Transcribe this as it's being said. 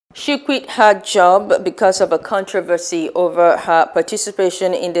She quit her job because of a controversy over her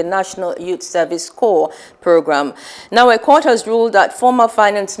participation in the National Youth Service Corps program. Now, a court has ruled that former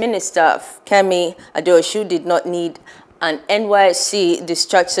Finance Minister Kemi Adeosun did not need an NYSC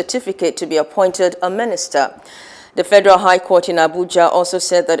discharge certificate to be appointed a minister. The Federal High Court in Abuja also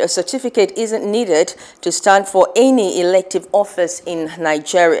said that a certificate isn't needed to stand for any elective office in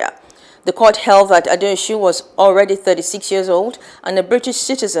Nigeria. The court held that Adeosun was already 36 years old and a British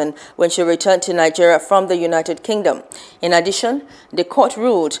citizen when she returned to Nigeria from the United Kingdom. In addition, the court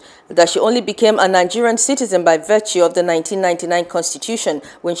ruled that she only became a Nigerian citizen by virtue of the 1999 Constitution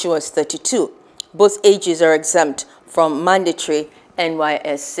when she was 32. Both ages are exempt from mandatory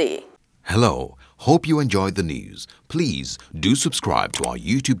NYSC. Hello. Hope you enjoyed the news. Please do subscribe to our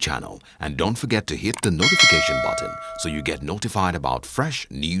YouTube channel and don't forget to hit the notification button so you get notified about fresh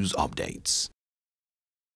news updates.